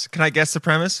guess. Can I guess the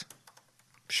premise?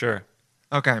 Sure.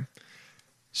 Okay.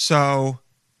 So,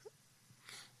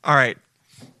 all right.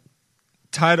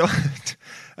 Title,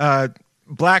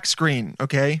 black screen.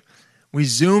 Okay, we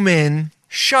zoom in.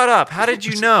 Shut up! How did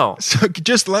you know? So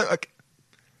just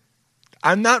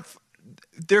I'm not.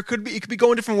 It could be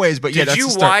going different ways, but did you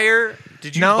wire?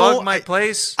 Did you bug my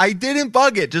place? I didn't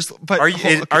bug it. But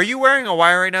are you wearing a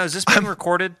wire right now? Is this being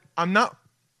recorded? I'm not.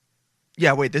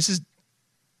 Yeah, wait. This is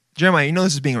Jeremiah. You know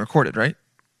this is being recorded, right?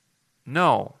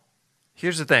 No.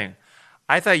 Here's the thing.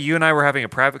 I thought you and I were having a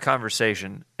private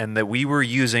conversation, and that we were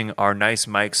using our nice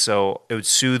mics so it would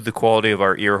soothe the quality of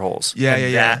our ear holes.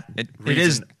 Yeah. It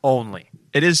is only.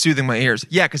 It is soothing my ears.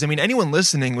 Yeah, because I mean, anyone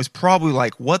listening was probably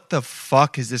like, "What the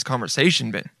fuck has this conversation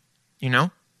been?" You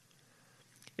know,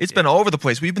 it's been all over the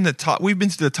place. We've been to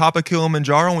the top of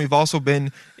Kilimanjaro, and we've also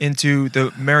been into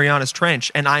the Marianas Trench.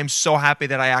 And I'm so happy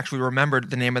that I actually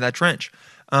remembered the name of that trench.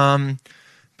 Okay,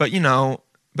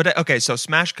 so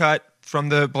smash cut from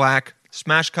the black.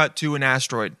 Smash cut to an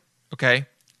asteroid. Okay,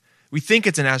 we think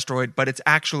it's an asteroid, but it's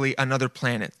actually another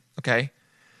planet. Okay,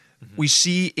 we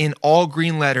see in all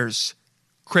green letters,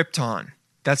 Krypton.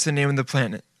 That's the name of the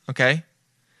planet. Okay,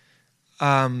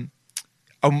 a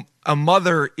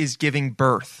mother is giving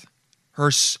birth.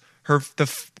 Her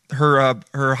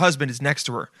husband is next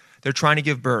to her. They're trying to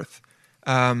give birth.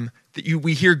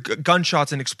 We hear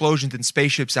gunshots and explosions and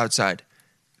spaceships outside.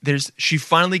 She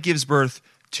finally gives birth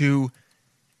to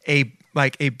a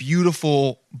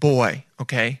beautiful boy,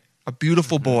 okay? A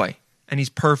beautiful boy, and he's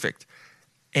perfect.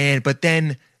 But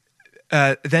then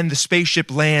the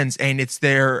spaceship lands, and it's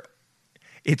their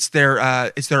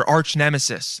arch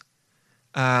nemesis.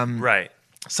 Right.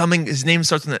 Something, his name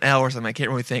starts with an L or something. I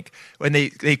can't really think. When they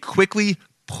quickly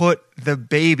put the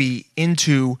baby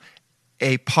into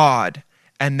a pod,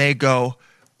 and they go,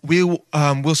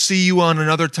 we'll see you on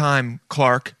another time,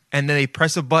 Clark. And then they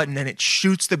press a button, and it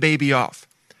shoots the baby off.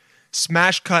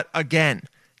 Smash cut again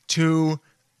to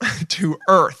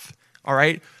Earth. All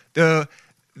right, the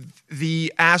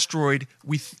asteroid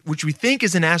which we think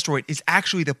is an asteroid is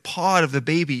actually the pod of the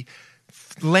baby.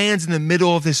 Lands in the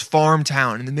middle of this farm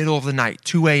town in the middle of the night,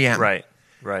 2 a.m. Right.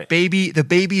 The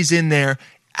baby's in there,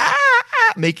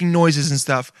 making noises and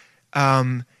stuff,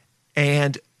 and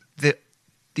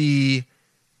the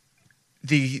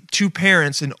two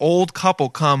parents, an old couple,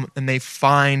 come and they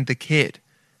find the kid,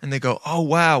 and they go, "Oh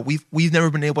wow, we've never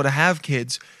been able to have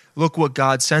kids. Look what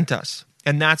God sent us."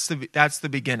 And that's the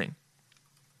beginning.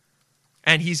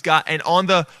 And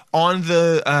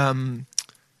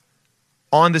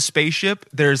on the spaceship,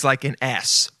 there's like an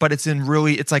S, but it's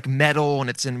like metal, and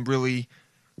it's in really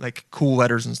like cool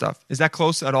letters and stuff. Is that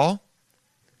close at all?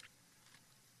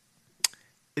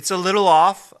 It's a little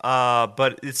off,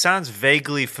 but it sounds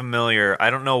vaguely familiar. I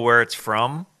don't know where it's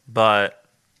from, but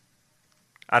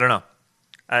I don't know.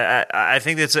 I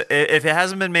think if it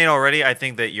hasn't been made already, I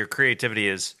think that your creativity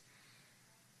is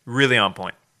really on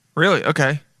point. Really?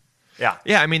 Okay. Yeah.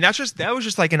 Yeah. I mean, that was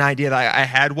just like an idea that I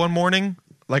had one morning.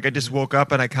 Like I just woke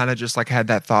up and I kind of just like had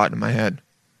that thought in my head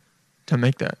to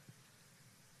make that.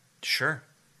 Sure.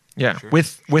 Yeah. Sure.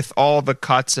 With all the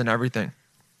cuts and everything.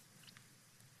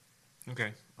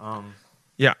 Okay.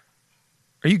 Yeah.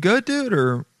 Are you good, dude?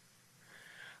 Or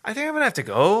I think I'm gonna have to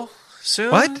go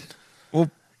soon. What?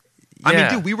 Well, yeah. I mean,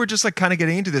 dude, we were just like kind of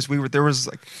getting into this. We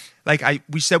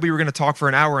said we were gonna talk for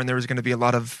an hour, and there was gonna be a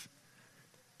lot of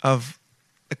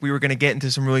like we were gonna get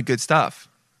into some really good stuff.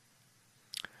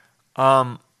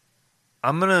 I'm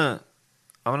gonna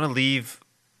leave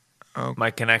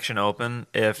my connection open.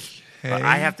 If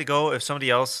I have to go, if somebody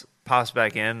else pops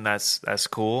back in, that's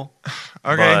cool.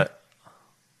 Okay. But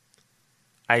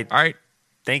all right.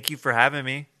 Thank you for having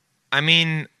me. I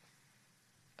mean,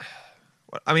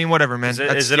 whatever, man.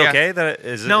 Is it okay?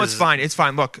 No, it's fine. It's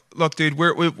fine. Look, dude.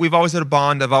 We've always had a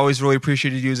bond. I've always really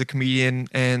appreciated you as a comedian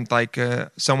and like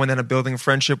someone that I'm building a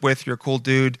friendship with. You're a cool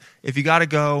dude. If you gotta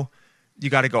go, you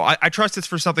gotta go. I trust it's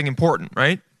for something important,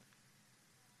 right?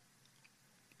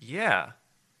 Yeah.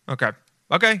 Okay.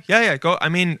 Yeah. Go. I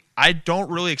mean, I don't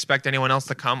really expect anyone else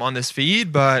to come on this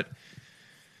feed, but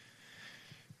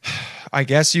I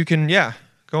guess you can. Yeah.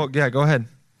 Go. Yeah. Go ahead.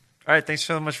 All right. Thanks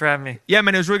so much for having me. Yeah,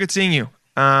 man. It was really good seeing you.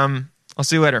 I'll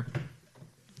see you later.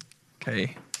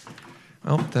 Okay.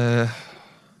 Well, the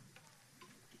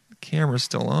camera's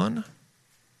still on.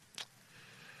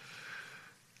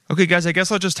 Okay, guys, I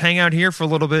guess I'll just hang out here for a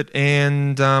little bit,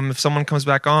 and if someone comes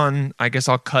back on, I guess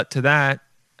I'll cut to that.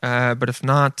 But if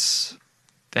not,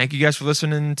 thank you guys for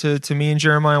listening to me and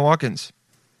Jeremiah Watkins.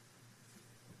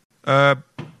 Oh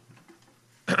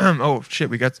shit,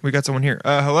 we got someone here.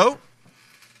 Hello?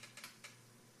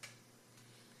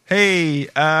 Hey,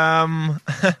 I'm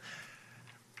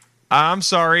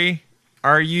sorry.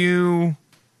 Are you?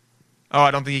 Oh,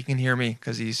 I don't think he can hear me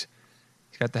because he's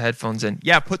got the headphones in.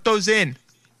 Yeah, put those in.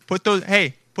 Put those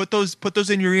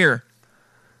in your ear.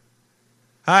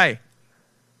 Hi.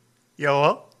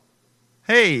 Yo.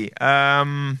 Hey,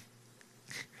 are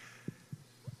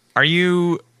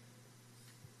you?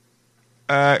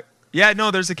 Yeah,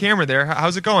 no, there's a camera there.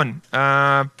 How's it going? What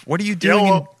are you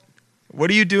doing? What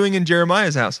are you doing in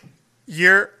Jeremiah's house?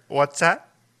 What's that?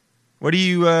 What are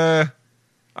you? Are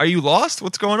you lost?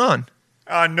 What's going on?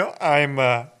 No, I'm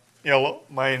yellow.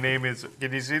 My name is.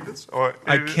 Can you see this?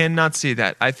 I cannot see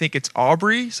that. I think it's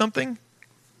Aubrey something.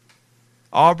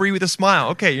 Aubrey with a smile.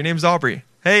 Okay, your name's Aubrey.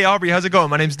 Hey, Aubrey, how's it going?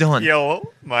 My name's Dylan.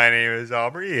 Hello, my name is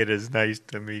Aubrey. It is nice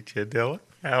to meet you, Dylan.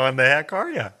 How in the heck are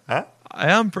you? Huh?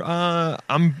 I'm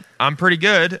pretty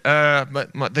good.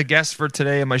 But the guest for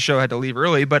today on my show had to leave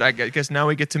early, but I guess now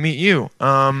we get to meet you.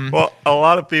 Well, a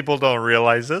lot of people don't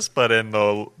realize this, but in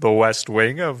the West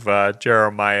Wing of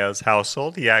Jeremiah's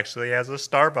household, he actually has a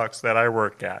Starbucks that I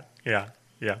work at. Yeah.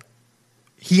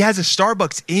 He has a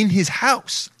Starbucks in his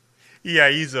house. Yeah,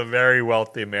 he's a very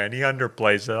wealthy man. He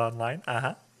underplays it online.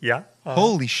 Yeah.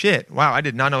 Holy shit! Wow, I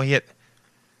did not know he had.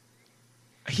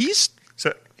 He's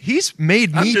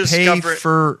made me pay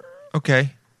for.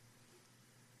 Okay.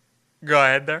 Go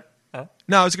ahead there.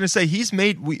 No, I was gonna say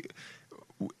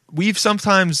we've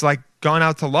sometimes like gone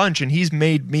out to lunch and he's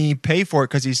made me pay for it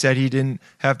because he said he didn't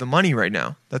have the money right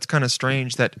now. That's kind of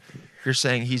strange that you're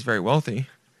saying he's very wealthy.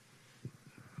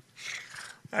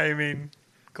 I mean,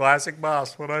 classic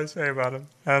boss. What do I say about him?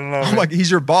 I don't know. Oh my, he's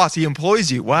your boss. He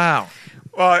employs you. Wow.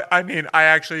 Well, I mean, I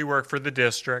actually work for the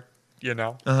district. You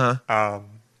know. I'm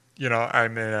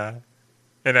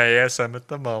in ASM at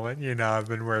the moment. You know, I've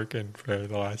been working for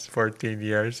the last 14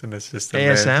 years in assistant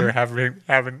manager.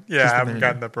 Haven't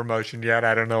gotten the promotion yet.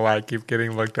 I don't know why I keep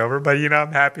getting looked over, but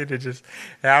I'm happy to just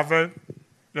have a.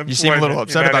 You seem a little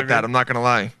upset about that. I'm not gonna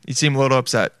lie. You seem a little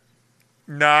upset.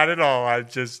 Not at all. I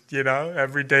just,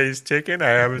 every day's ticking. I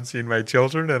haven't seen my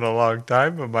children in a long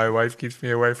time, but my wife keeps me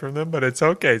away from them. But it's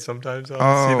okay. Sometimes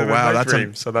I'll see them in my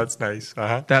dreams, so that's nice.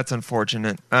 That's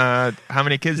unfortunate. How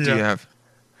many kids do you have?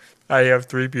 I have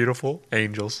 3 beautiful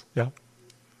angels. Yeah.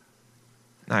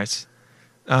 Nice.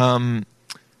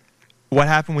 What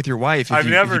happened with your wife? I've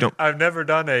never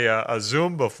done a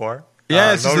Zoom before.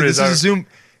 Yeah, this is a Zoom.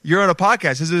 You're on a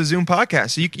podcast. This is a Zoom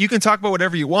podcast, so you can talk about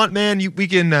whatever you want, man.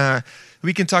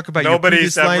 We can talk about your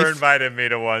previous life. Nobody's ever invited me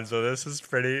to one, so this is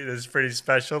pretty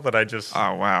special. That I just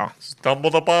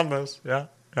stumbled upon this. Yeah.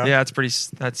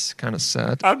 That's kind of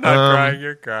sad. I'm not crying.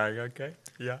 You're crying. Okay.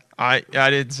 Yeah. I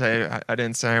didn't say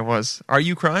I was. Are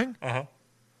you crying?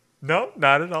 No,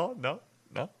 not at all. No.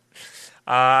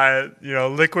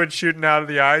 Liquid shooting out of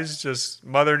the eyes, just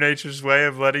Mother Nature's way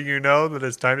of letting you know that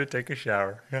it's time to take a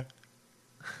shower. Yeah.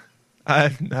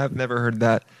 I've never heard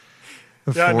that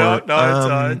before. Yeah,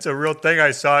 no, it's a real thing.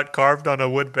 I saw it carved on a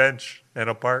wood bench in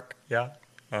a park. Yeah.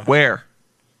 Where?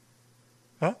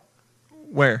 Huh?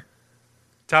 Where?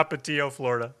 Tapatio,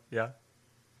 Florida. Yeah.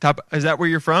 Is that where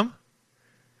you're from?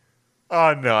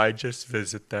 Oh no, I just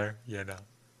visit there. Yeah.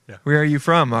 Where are you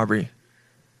from, Aubrey?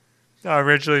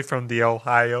 Originally from the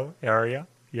Ohio area.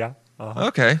 Yeah.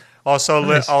 Okay. Also,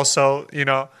 nice.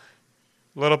 A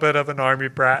little bit of an army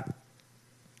brat.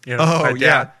 My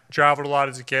dad traveled a lot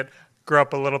as a kid. Grew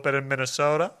up a little bit in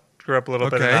Minnesota. Grew up a little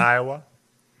bit in Iowa.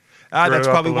 That's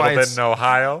probably why it's in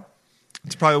Ohio.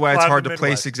 It's probably why it's hard to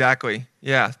place exactly.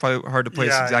 Yeah, it's probably hard to place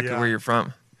exactly where you're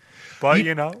from. But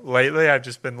lately I've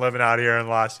just been living out here in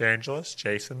Los Angeles,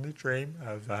 chasing the dream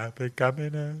of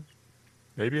becoming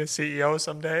maybe a CEO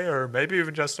someday, or maybe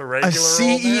even just a regular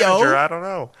CEO? old manager. I don't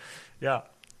know. Yeah.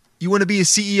 You want to be a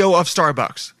CEO of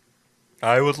Starbucks?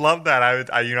 I would love that.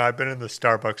 I've been in the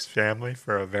Starbucks family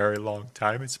for a very long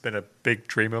time. It's been a big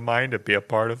dream of mine to be a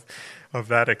part of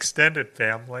that extended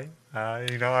family.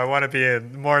 I want to be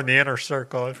more in the inner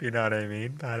circle, if you know what I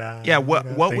mean. But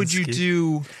what would you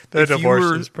do? The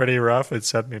divorce is pretty rough. It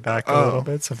set me back a little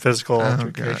bit. Some physical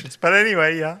altercations. But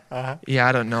anyway, yeah. Yeah,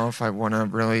 I don't know if I want to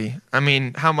really. I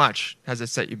mean, how much has it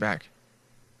set you back?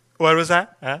 What was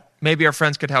that? Maybe our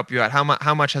friends could help you out.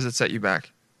 How much has it set you back?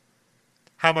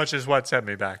 How much is what set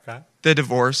me back? The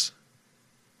divorce.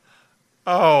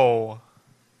 Oh,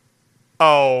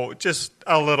 just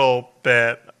a little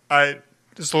bit.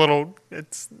 It's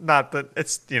not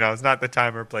the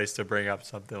time or place to bring up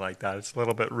something like that. It's a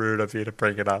little bit rude of you to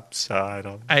bring it up. So I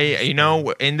don't.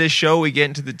 In this show we get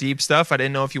into the deep stuff. I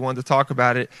didn't know if you wanted to talk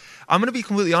about it. I'm going to be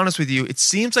completely honest with you. It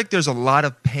seems like there's a lot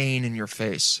of pain in your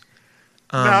face.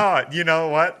 No, you know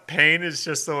what? Pain is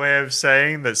just a way of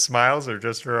saying that smiles are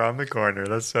just around the corner.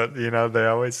 That's what they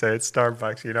always say at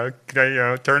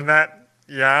Starbucks. Turn that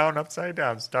down upside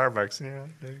down. Starbucks.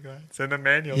 There you go. It's in the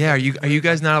manual. Yeah, are you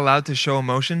guys not allowed to show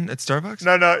emotion at Starbucks?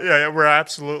 No, yeah, we're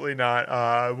absolutely not.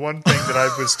 One thing that I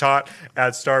was taught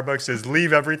at Starbucks is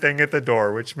leave everything at the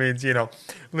door, which means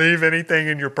leave anything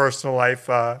in your personal life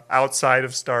outside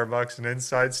of Starbucks, and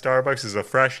inside Starbucks is a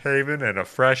fresh haven and a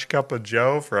fresh cup of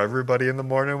Joe for everybody in the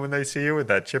morning when they see you with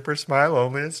that chipper smile.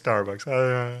 Only at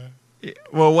Starbucks.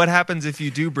 Well, what happens if you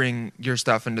do bring your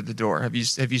stuff into the door? Have you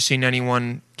seen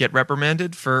anyone get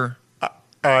reprimanded for?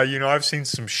 I've seen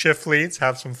some shift leads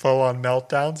have some full-on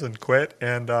meltdowns and quit,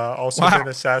 and also been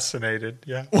assassinated.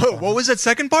 Yeah. What was that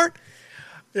second part?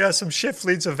 Yeah, some shift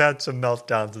leads have had some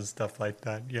meltdowns and stuff like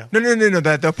that. Yeah. No.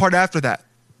 The part after that.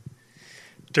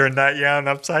 Turn that yawn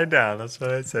upside down. That's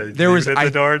what I say. There Leave was it at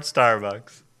the door at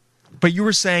Starbucks. But you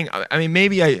were saying, I mean,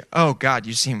 maybe oh God,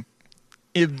 you seem.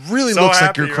 It really So looks like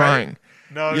happy, you're crying. right?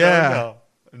 No, Yeah.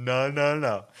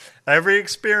 no. Every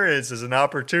experience is an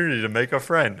opportunity to make a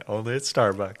friend. Only at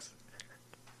Starbucks.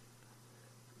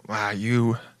 Wow,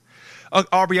 you.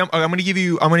 Aubrey, I'm going to give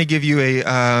you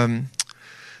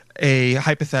a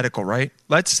hypothetical, right?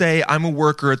 Let's say I'm a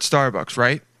worker at Starbucks,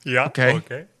 right? Yeah.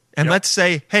 Okay. And Yep.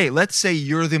 let's say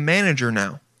you're the manager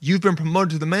now. You've been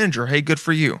promoted to the manager. Hey, good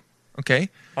for you. Okay?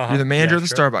 You're the manager of the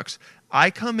sure. Starbucks.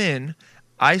 I come in,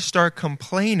 I start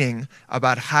complaining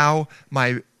about how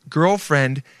my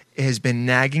girlfriend has been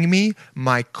nagging me.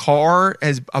 My car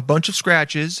has a bunch of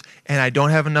scratches, and I don't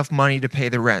have enough money to pay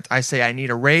the rent. I say I need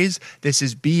a raise. This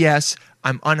is BS.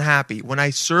 I'm unhappy. When I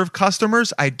serve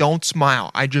customers, I don't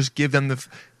smile. I just give them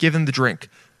the drink.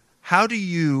 How would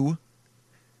you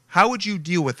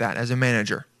deal with that as a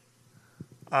manager?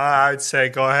 I'd say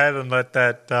go ahead and let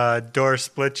that door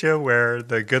split you where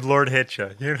the good Lord hit you.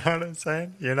 You know what I'm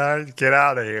saying? Get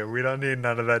out of here. We don't need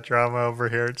none of that drama over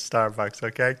here at Starbucks,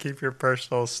 okay? Keep your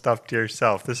personal stuff to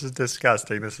yourself. This is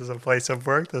disgusting. This is a place of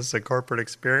work. This is a corporate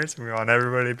experience, and we want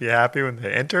everybody to be happy when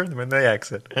they enter and when they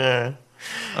exit. Okay.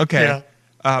 Yeah.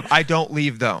 I don't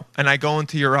leave, though. And I go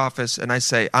into your office, and I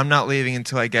say, I'm not leaving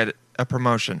until I get a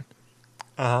promotion.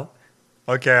 Uh-huh.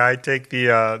 Okay, I take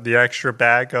the extra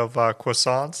bag of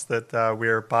croissants that we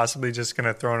are possibly just going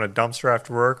to throw in a dumpster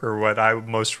after work, or what I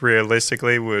most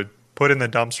realistically would put in the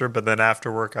dumpster, but then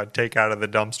after work I'd take out of the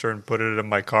dumpster and put it in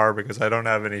my car because I don't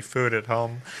have any food at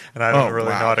home and I don't really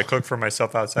know how to cook for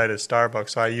myself outside of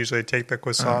Starbucks. So I usually take the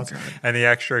croissants and the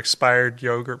extra expired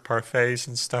yogurt parfaits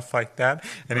and stuff like that,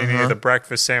 and any of the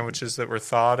breakfast sandwiches that were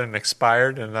thawed and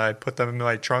expired, and I put them in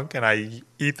my trunk and I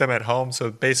eat them at home. So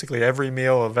basically every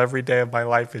meal of every day of my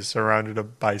life is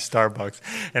surrounded by Starbucks.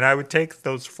 And I would take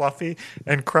those fluffy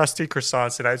and crusty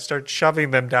croissants and I'd start shoving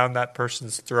them down that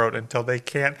person's throat until they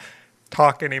can't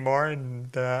talk anymore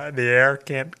and the air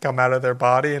can't come out of their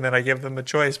body. And then I give them a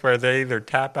choice where they either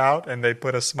tap out and they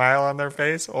put a smile on their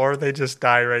face, or they just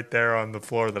die right there on the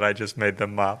floor that I just made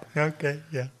them mop. Okay,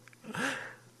 yeah.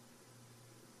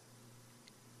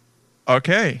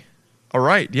 Okay. All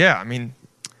right. Yeah. I mean,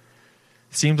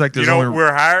 seems like there's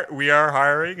we are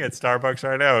hiring at Starbucks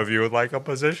right now. If you would like a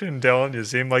position, Dylan, you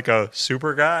seem like a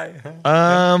super guy.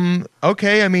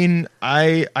 Okay. I mean,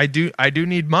 I do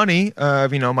need money.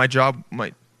 My job,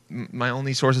 my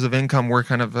only sources of income were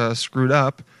kind of screwed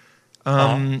up.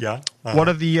 What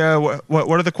are the what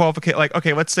are the qualifications? Like,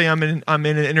 okay, let's say I'm in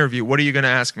an interview. What are you going to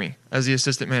ask me as the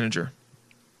assistant manager?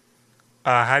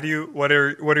 What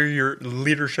are your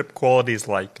leadership qualities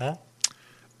like? Huh?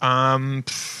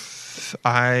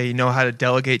 I know how to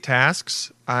delegate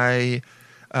tasks. I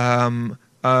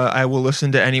will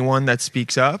listen to anyone that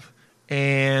speaks up,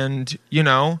 and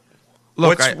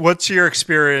look. What's your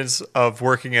experience of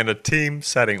working in a team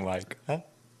setting like? Huh?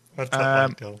 What's that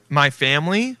like, Dylan? My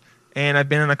family, and I've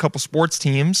been in a couple sports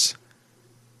teams.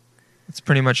 That's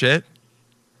pretty much it.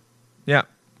 Yeah.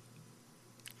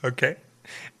 Okay.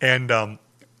 And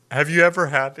have you ever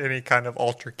had any kind of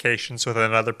altercations with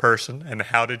another person, and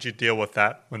how did you deal with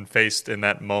that when faced in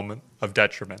that moment of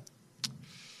detriment?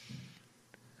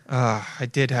 I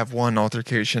did have one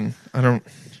altercation. I don't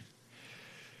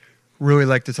really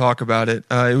like to talk about it.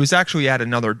 It was actually at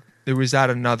another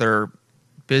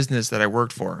business that I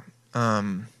worked for.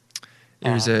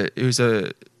 It was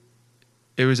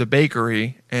a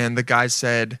bakery, and the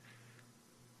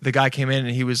guy came in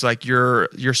and he was like,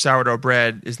 your sourdough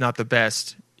bread is not the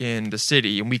best in the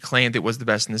city, and we claimed it was the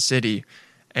best in the city.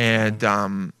 And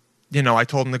I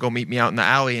told him to go meet me out in the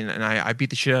alley, and I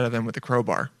beat the shit out of him with a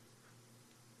crowbar.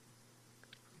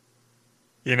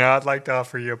 I'd like to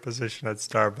offer you a position at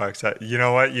Starbucks. You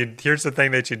know what? Here's the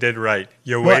thing that you did right.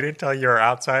 You waited until you were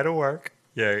outside of work.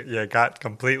 You got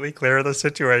completely clear of the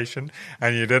situation,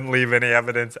 and you didn't leave any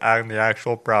evidence on the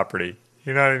actual property.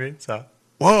 You know what I mean? So.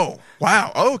 Whoa!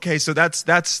 Wow. Okay, so that's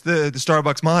the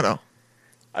Starbucks motto.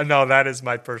 No, that is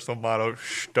my personal motto.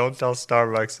 Shh, don't tell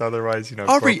Starbucks, otherwise,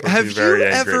 Aubrey, have you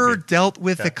ever angry. dealt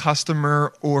with a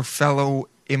customer or fellow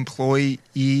employee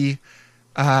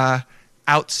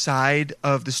outside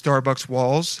of the Starbucks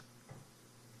walls?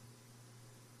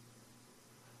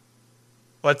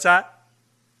 What's that?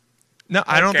 No,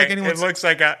 I don't think anyone's. It looks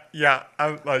like I'm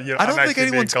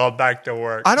actually being called back to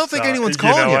work. I don't think anyone's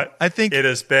calling you. What? I think it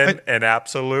has been an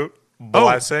absolute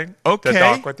blessing to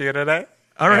talk with you today.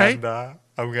 All right. And,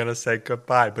 I'm gonna say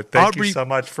goodbye, but thank you so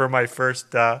much for my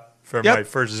first my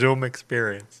first Zoom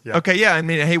experience. Yeah. Okay, yeah. I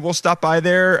mean, hey, we'll stop by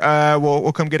there.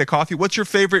 We'll come get a coffee. What's your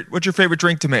favorite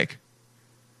drink to make?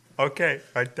 Okay,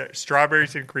 right there.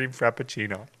 Strawberries and cream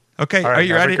frappuccino. Okay, right, are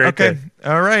you ready? Okay, day.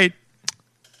 all right.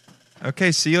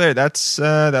 Okay, see you later.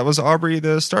 That was Aubrey,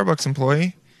 the Starbucks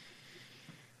employee.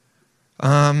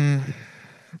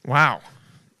 Wow.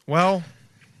 Well,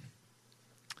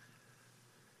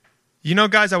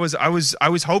 guys, I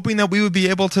was hoping that we would be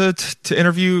able to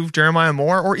interview Jeremiah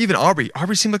more, or even Aubrey.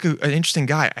 Aubrey seemed like an interesting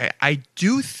guy. I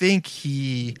do think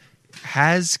he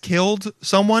has killed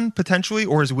someone potentially,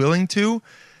 or is willing to,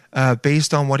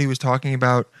 based on what he was talking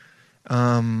about.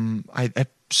 I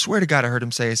swear to God, I heard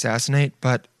him say assassinate,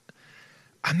 but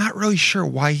I'm not really sure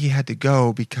why he had to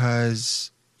go because,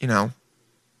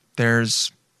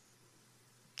 there's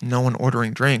no one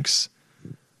ordering drinks.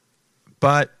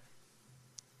 But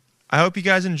I hope you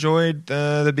guys enjoyed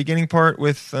the beginning part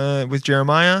with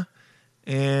Jeremiah,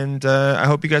 and I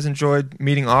hope you guys enjoyed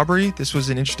meeting Aubrey. This was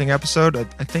an interesting episode.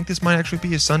 I think this might actually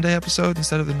be a Sunday episode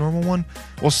instead of the normal one.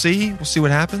 We'll see. We'll see what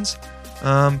happens.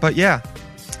 But yeah,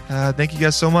 thank you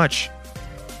guys so much.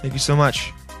 Thank you so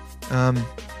much.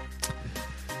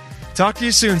 Talk to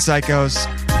you soon, psychos.